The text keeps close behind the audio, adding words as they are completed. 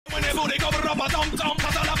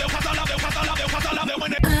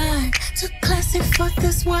too classy for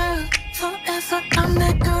this world. Forever I'm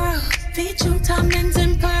that girl. Feed you diamonds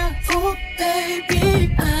and pearls. Oh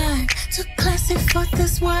baby, I'm too classy for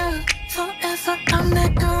this world. Forever I'm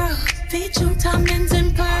that girl. Feed you diamonds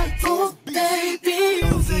and pearls. Oh baby,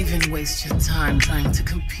 don't even waste your time trying to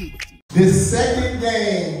compete. This second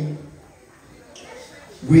game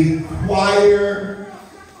requires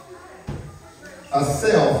a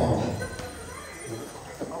cell phone.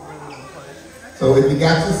 So if you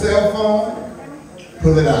got your cell phone,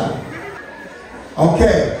 pull it out.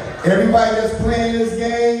 Okay, everybody that's playing this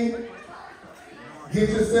game, get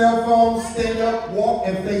your cell phone, stand up, walk,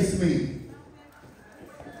 and face me.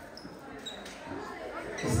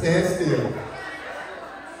 Stand still.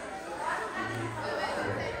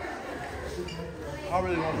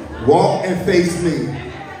 Walk and face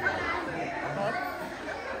me.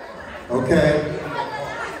 Okay?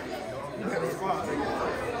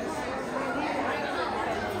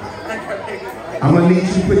 I'm gonna need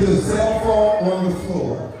you to put your cell phone on the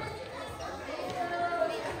floor.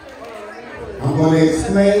 I'm gonna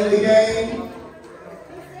explain the game.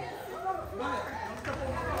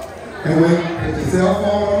 And when put your cell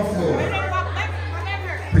phone on the floor.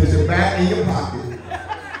 Put your back in your pocket.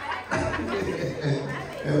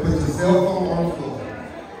 And put your cell phone on the floor.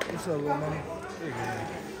 What's up, little money?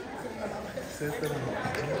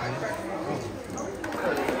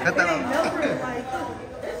 Cut that out.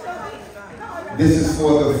 This is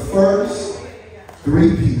for the first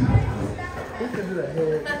 3 people.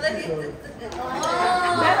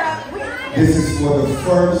 This is for the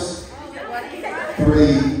first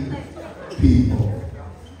 3 people.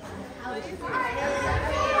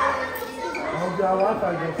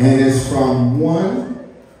 And it's from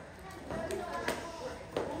 1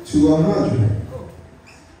 to 100.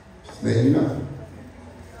 Just let you know.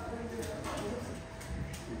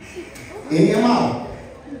 Any amount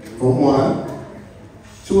from 1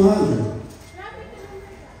 to 100.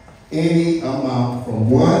 Any amount from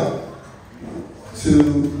 1 to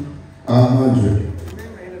 100.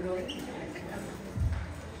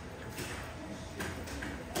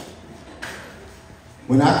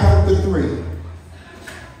 When I count to 3,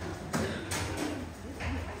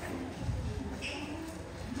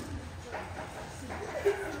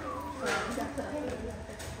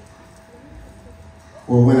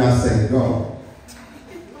 or when I say go,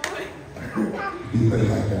 you put it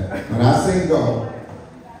like that. When I say go,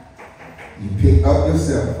 you pick up your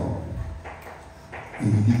cell phone and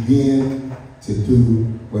you begin to do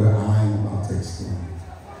what I'm about to explain.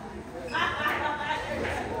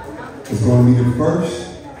 It's going to be the first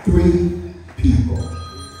 3 people.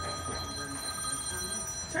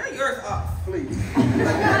 Turn yours off, please.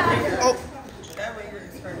 Oh. That way yours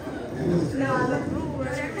is first. No, the blue one.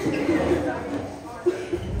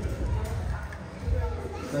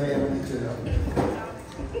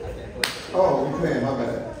 Oh, you playing, my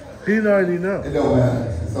bad. He already know. It don't matter.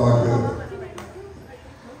 It's all good.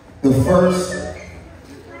 The first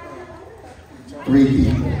 3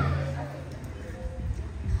 people.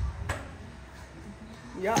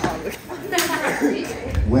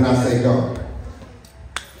 When I say go.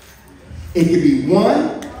 It could be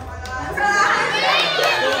 1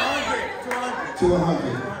 to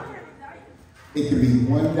 100. It could be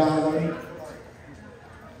 $1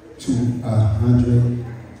 to $100.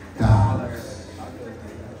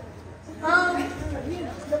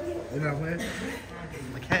 You're not playing?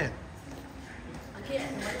 I can't.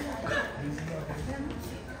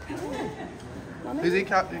 Is he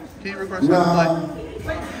can you record so I can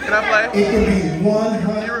play? Can I play? It can be $1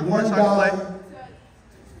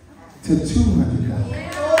 to $200.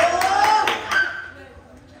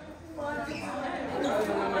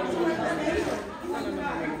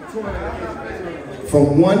 From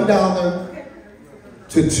 $1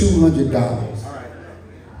 to $200.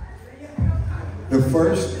 The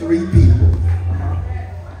first 3 people.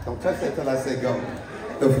 Don't touch that till I say go.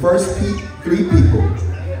 The first 3 people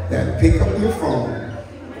that pick up your phone.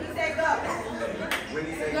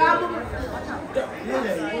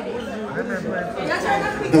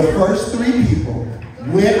 The first 3 people,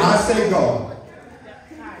 when I say go,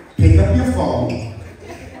 pick up your phone.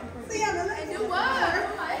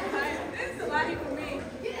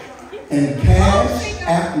 And cash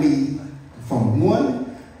at me from $1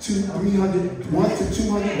 to $300, $1 to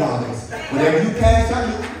 $200. Whatever you cash at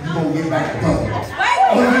me, you're gonna get back double.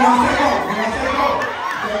 Oh, when I say go, when I say go,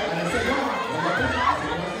 when I say go,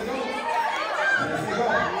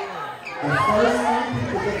 the first 3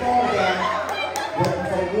 people to fall down, but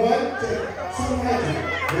from $1 to $200.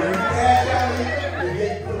 Whatever you cash at me, you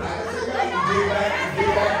get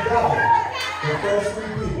back double. first 3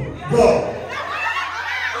 people. Go.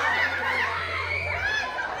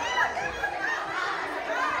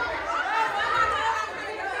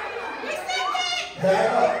 Back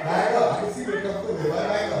up, back up. I can see where it comes through.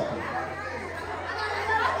 Back up.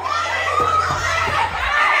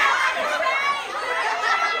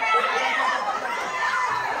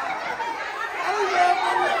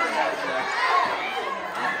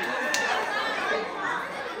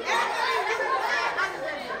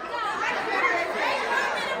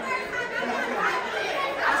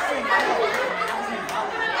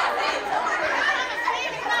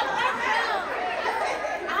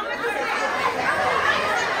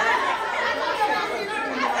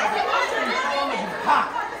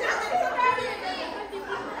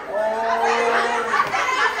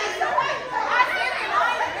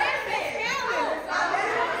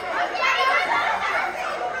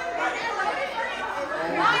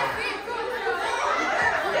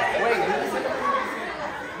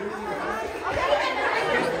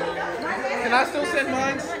 Can I still send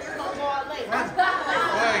mine?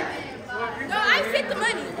 No, I sent the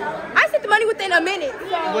money. I sent the money within a minute.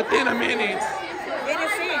 So. Within a minute. It didn't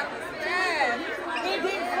send. Yeah. It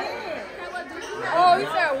didn't send. Oh, he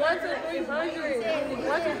said 1 to 300.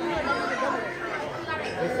 1 to 300.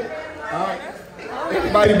 All right.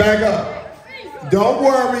 Everybody back up. Don't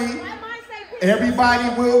worry. Everybody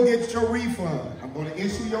will get your refund. I'm going to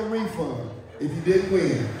issue your refund if you didn't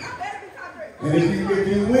win. And if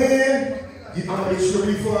you win, I'm going to issue your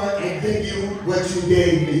refund and give you what you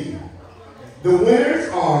gave me. The winners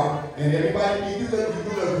are, and everybody, you look,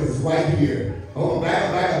 because it's right here. Hold on, back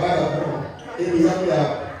up. Come on. Let me help you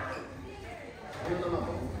out.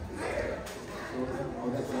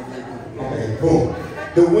 Okay, boom.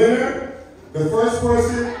 The winner, the first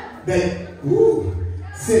person that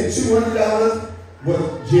sent $200 was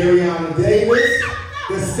Jerriana Davis.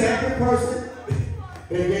 The second person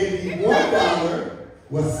that gave me $1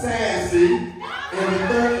 was Sassy. And the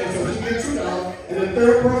third, and so she gets $2. And the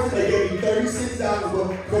third person that gave me $36 was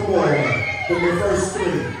Kamora from the first 3.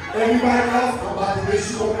 Everybody else, I'm about to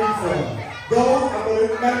issue a refund. Those, I'm going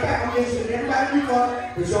to, matter of fact, I'm issuing everybody a refund,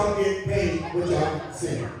 but y'all get paid what y'all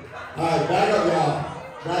sent. All right, back up, y'all.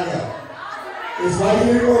 Back up. It's right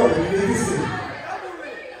here in order. You need to see.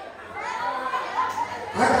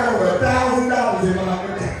 I got over $1,000 in my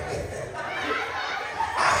account.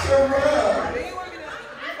 I sure run.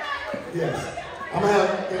 Yes. I'm gonna have.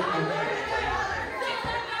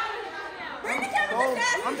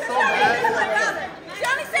 I'm so mad. She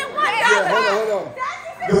only said $1. Yeah, hold on.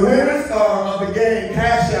 The winners of the game,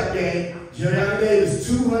 Cash App game, Jerriana Davis,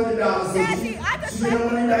 $200. So she get her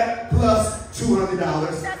money back plus $200.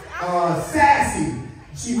 Sassy,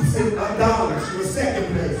 she was $1. She was second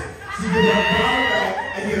place. She get her $1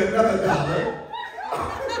 back and get another $1.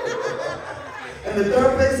 And the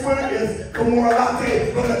third place winner is Kamora Latte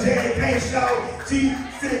from the J&K show. She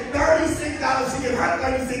sent $36. She get her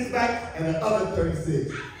 36 back and the other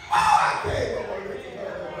 36. Oh, I can't.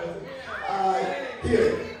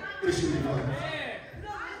 Here, issue me one.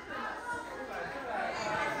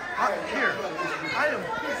 Here, I am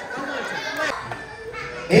pissed.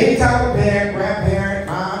 Any type of parent, grandparent,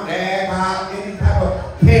 mom, dad, pop, any type of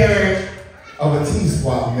parent of a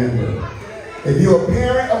T-Squad member. If you're a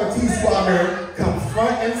parent of a T-Squad member, come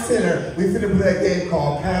front and center. We finna play a game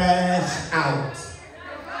called Cash Out.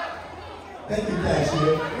 Thank you,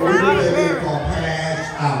 Cashier. We're gonna play a game called Cash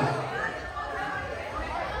Out.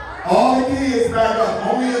 All the kids back up,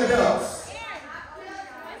 only adults.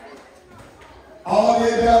 All the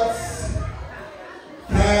adults,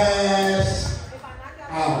 cash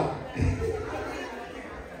out. Can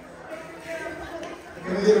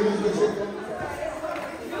we get a musical?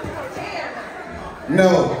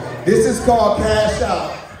 No, this is called cash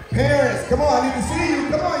out. Parents, come on, I need to see you.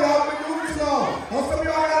 Come on, y'all, we've been moving too long. Don't some of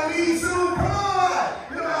y'all gotta leave soon, come on.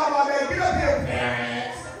 You know how my man, get up here,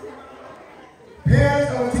 parents. Parents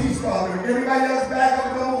of a T-Squad member. Everybody else back up,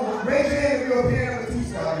 come on. Raise your hand if you're a parent of a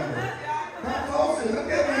T-Squad member. Come closer, look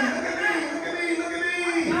at me.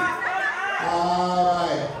 All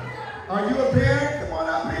right. Are you a parent? Come on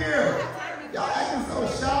up here. Y'all acting so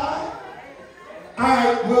shy. All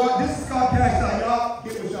right, well, this is called Cash Out. Y'all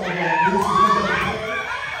get what y'all want. This is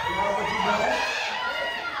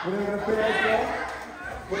whatever the parents want.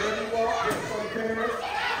 Whatever you want, this is for the parents.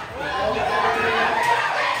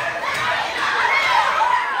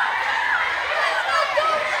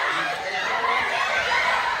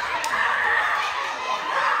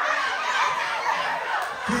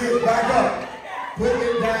 Kids, back up. Put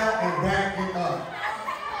it down and back it up.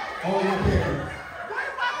 Only your parents.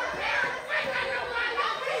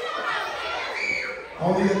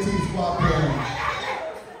 Only Where your T-Squad parents?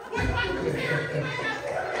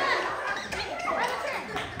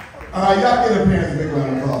 All right, y'all get a parents a big round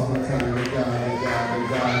of applause one time. Good job, good job, good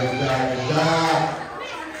job, good job, good job.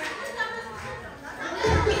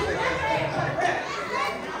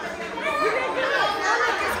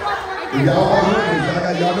 Y'all are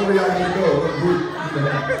hungry. Y'all know where y'all can go.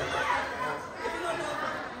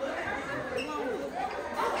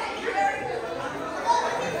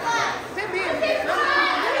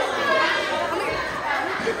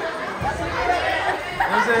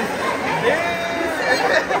 Yeah.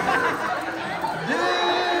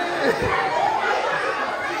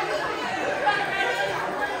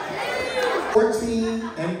 14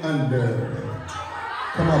 and under.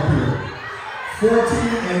 Come up here. 14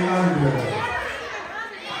 and under.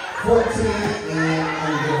 14 and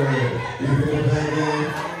under. You hear the banging?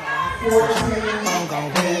 14 and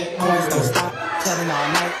under. Stop cutting all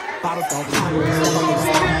night. Bottles don't pop.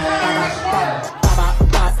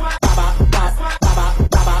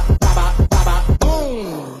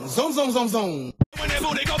 Zoom, zoom, zoom, zoom.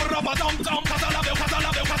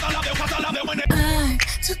 I'm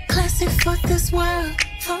too classy for this world.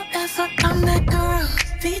 Forever, I'm that girl.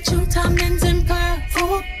 Feed you diamonds and pearls.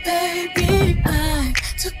 Oh, baby, I'm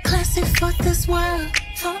too classy for this world.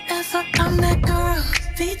 Forever, I'm that girl.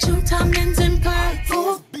 Feed you diamonds and pearls.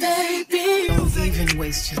 Oh, baby. Don't even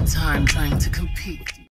waste your time trying to compete.